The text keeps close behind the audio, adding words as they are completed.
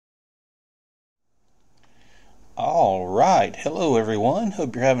Alright, hello everyone.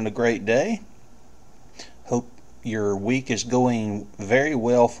 Hope you're having a great day. Hope your week is going very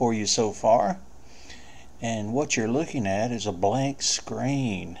well for you so far. And what you're looking at is a blank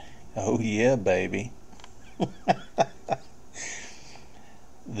screen. Oh yeah, baby.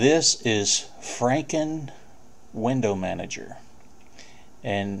 This is Franken Window Manager.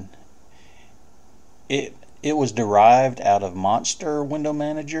 And it was derived out of Monster Window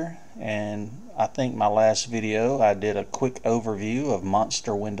Manager, and I think my last video I did a quick overview of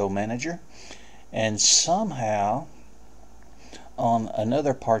Monster Window Manager, and somehow on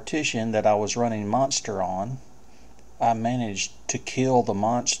another partition that I was running Monster on, I managed to kill the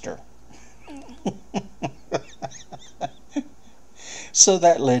monster. So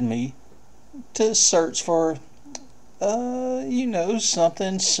that led me to search for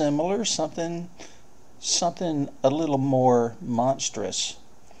something similar, something a little more monstrous,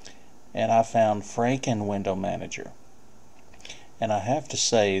 and I found Franken Window Manager. And I have to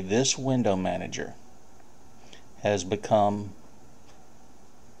say, this window manager has become,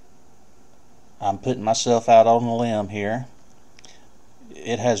 I'm putting myself out on a limb here,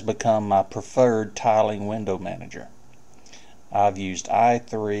 it has become my preferred tiling window manager. I've used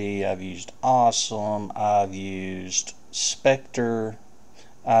i3, I've used Awesome, I've used Spectre,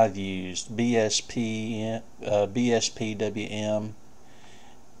 I've used BSPWM,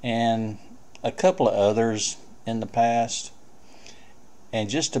 and a couple of others in the past. And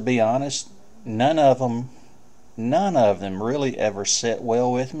just to be honest, none of them really ever sit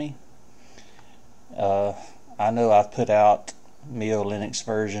well with me. I know I've put out Mio Linux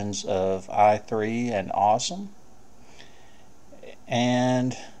versions of i3 and Awesome,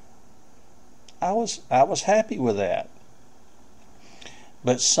 and I was happy with that.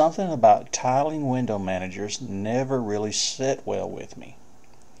 But something about tiling window managers never really sit well with me.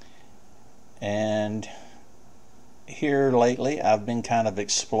 And here lately I've been kind of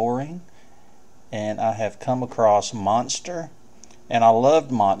exploring, and I have come across Monster, and I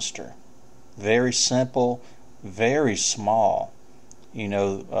loved Monster. Very simple, very small.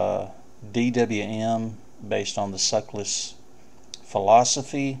 DWM, based on the suckless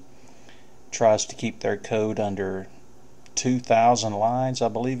philosophy, tries to keep their code under 2,000 lines, I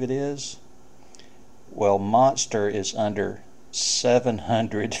believe it is. Well, Monster is under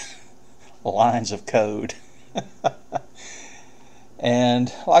 700 lines of code.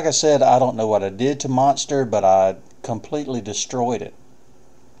 And like I said, I don't know what I did to Monster, but I completely destroyed it.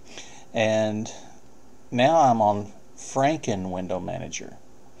 And now I'm on Franken Window Manager,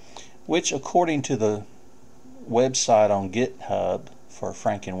 which, according to the website on GitHub for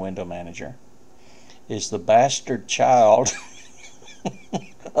Franken Window Manager, is the bastard child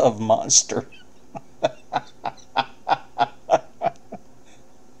of Monster.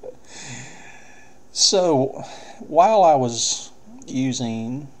 So while I was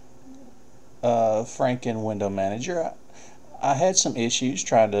using Franken Window Manager, I had some issues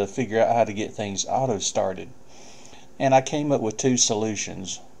trying to figure out how to get things auto started, and I came up with two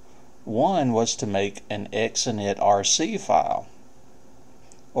solutions. One was to make an xinit.rc file,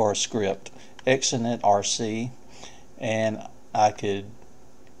 or a script, xinit.rc, and I could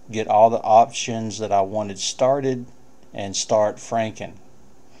get all the options that I wanted started and start Franken.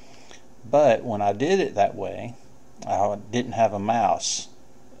 But when I did it that way, I didn't have a mouse,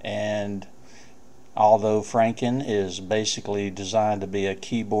 and although Franken is basically designed to be a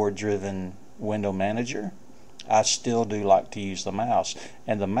keyboard driven window manager, I still do like to use the mouse.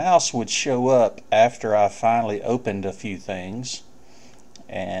 And the mouse would show up after I finally opened a few things,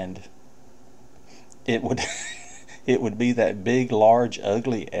 and it would it would be that big, large,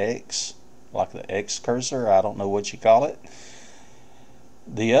 ugly X, like the X cursor. I don't know what you call it.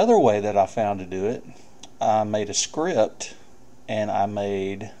 The other way that I found to do it, I made a script, and I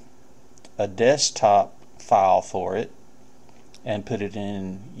made a desktop file for it and put it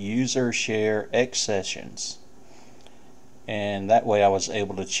in user share X sessions, and that way I was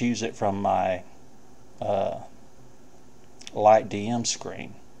able to choose it from my light DM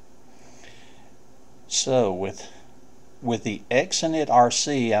screen. So with the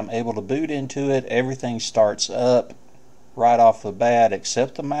xinit.rc, I'm able to boot into it. Everything starts up right off the bat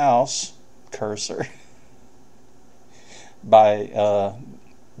except the mouse cursor by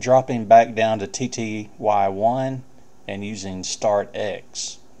dropping back down to TTY1 and using Start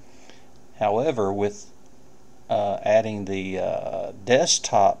X. However, with adding the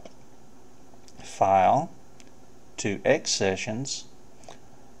desktop file to X sessions,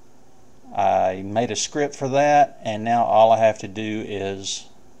 I made a script for that, and now all I have to do is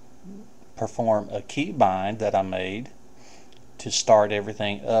perform a keybind that I made to start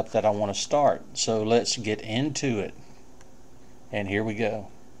everything up that I want to start. So let's get into it. And here we go.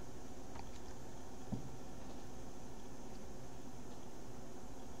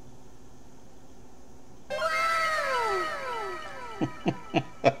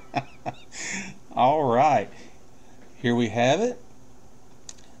 All right, here we have it.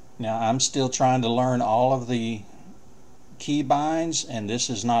 Now I'm still trying to learn all of the key binds, and this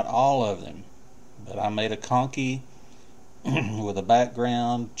is not all of them, but I made a conky with a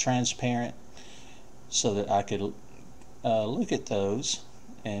background transparent so that I could look at those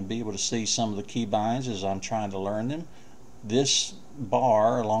and be able to see some of the key binds as I'm trying to learn them. This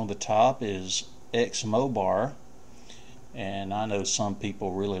bar along the top is Xmo Bar, and I know some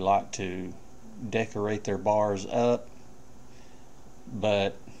people really like to decorate their bars up,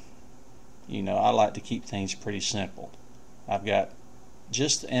 but you know, I like to keep things pretty simple. I've got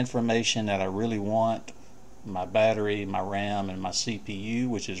just the information that I really want: my battery, my RAM, and my CPU,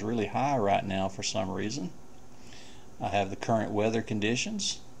 which is really high right now for some reason. I have the current weather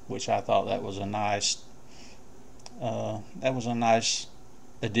conditions, which I thought that was a nice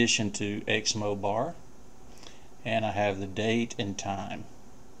addition to Xmo Bar, and I have the date and time.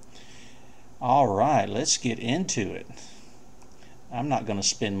 All right, let's get into it. I'm not going to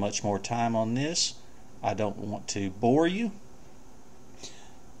spend much more time on this. I don't want to bore you.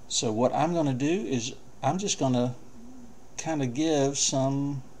 So what I'm going to do is I'm just going to kind of give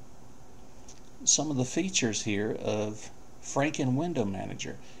some of the features here of Franken Window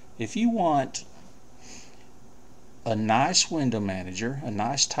Manager. If you want a nice window manager, a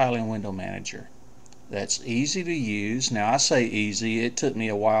nice tiling window manager that's easy to use. Now I say easy, it took me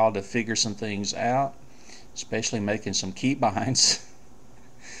a while to figure some things out, especially making some key binds.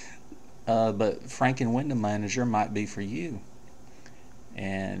 But Franken Window Manager might be for you.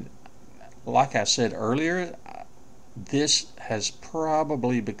 And like I said earlier, this has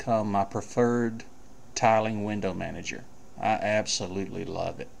probably become my preferred tiling window manager. I absolutely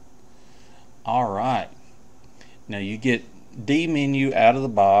love it. Alright, now you get D menu out of the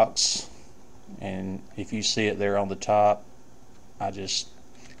box, and if you see it there on the top, I just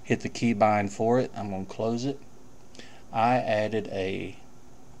hit the key bind for it. I'm going to close it. I added a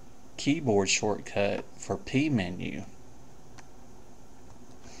keyboard shortcut for P menu,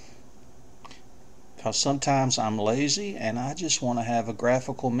 because sometimes I'm lazy and I just want to have a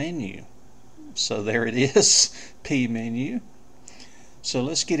graphical menu. So there it is, P menu. So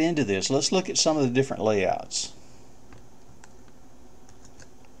let's get into this. Let's look at some of the different layouts.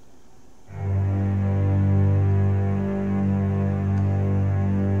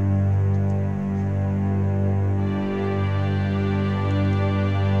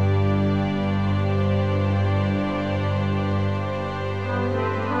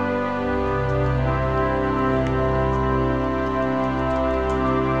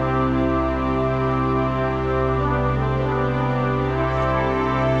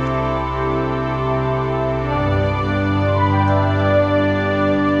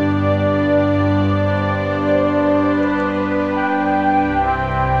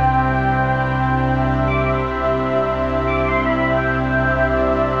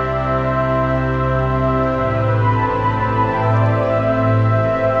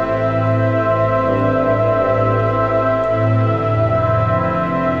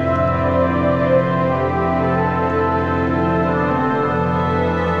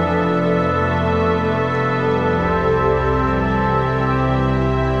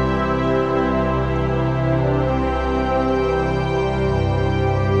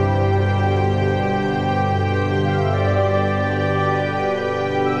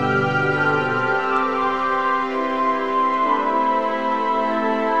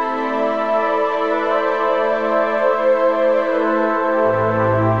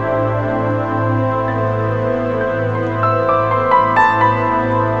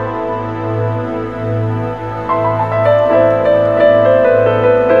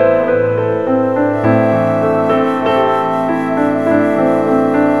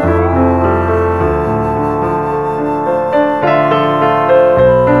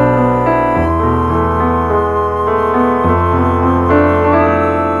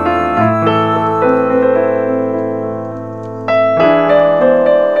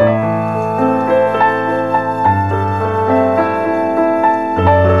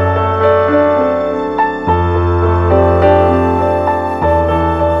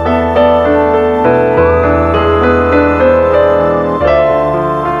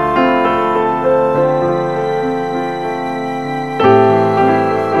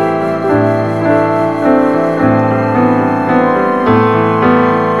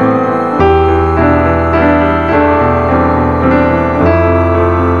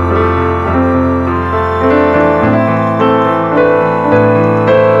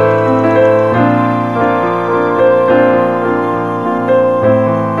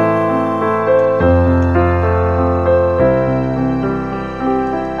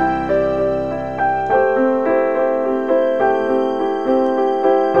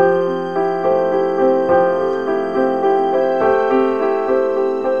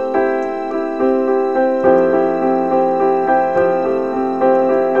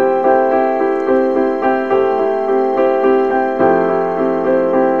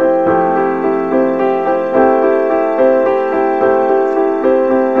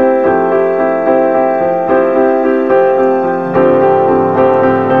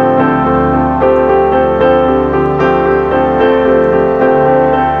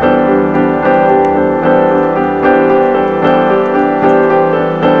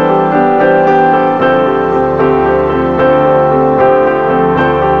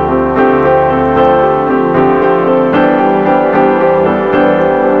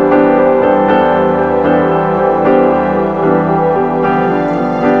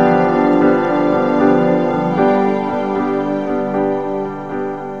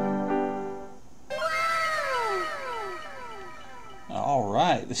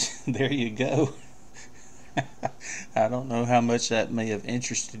 there you go. I don't know how much that may have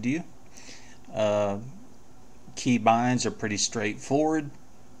interested you. Key binds are pretty straightforward,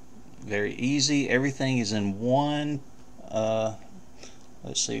 very easy. Everything is in one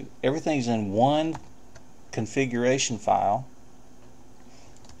everything's in one configuration file.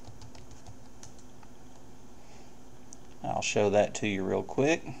 I'll show that to you real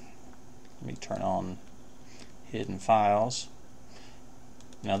quick. Let me turn on hidden files.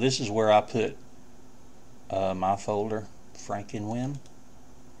 Now this is where I put my folder, FrankenWM.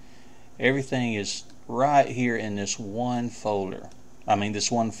 Everything is right here in this one folder.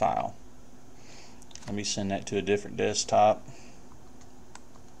 This one file. Let me send that to a different desktop.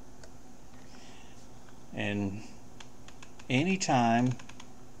 And anytime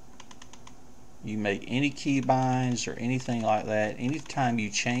you make any key binds or anything like that, anytime you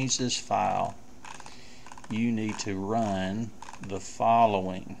change this file, you need to run the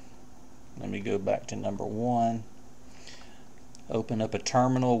following. Let me go back to number 1. Open up a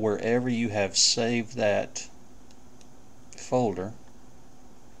terminal wherever you have saved that folder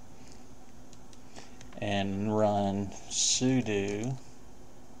and run sudo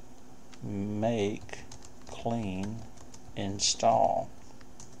make clean install.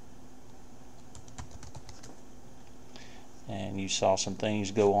 And you saw some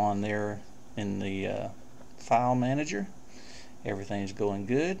things go on there in the file manager. Everything's going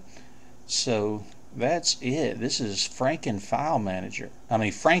good. So that's it. This is Franken File Manager.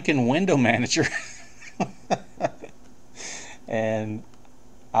 Franken Window Manager. And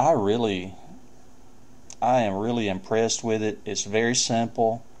I am really impressed with it. It's very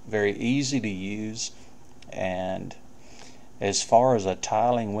simple, very easy to use, and as far as a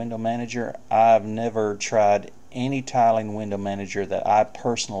tiling window manager, I've never tried any tiling window manager that I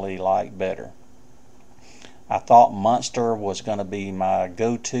personally like better. I thought Monster was going to be my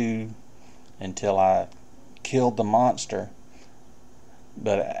go-to until I killed the monster,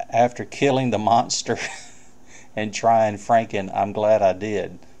 but after killing the monster and trying Franken, I'm glad I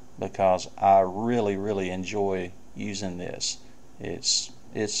did, because I really enjoy using this.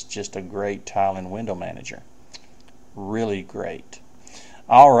 It's just a great tiling window manager. Really great.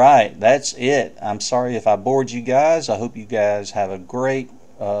 Alright, that's it. I'm sorry if I bored you guys. I hope you guys have a great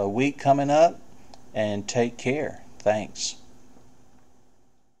week coming up, and take care. Thanks.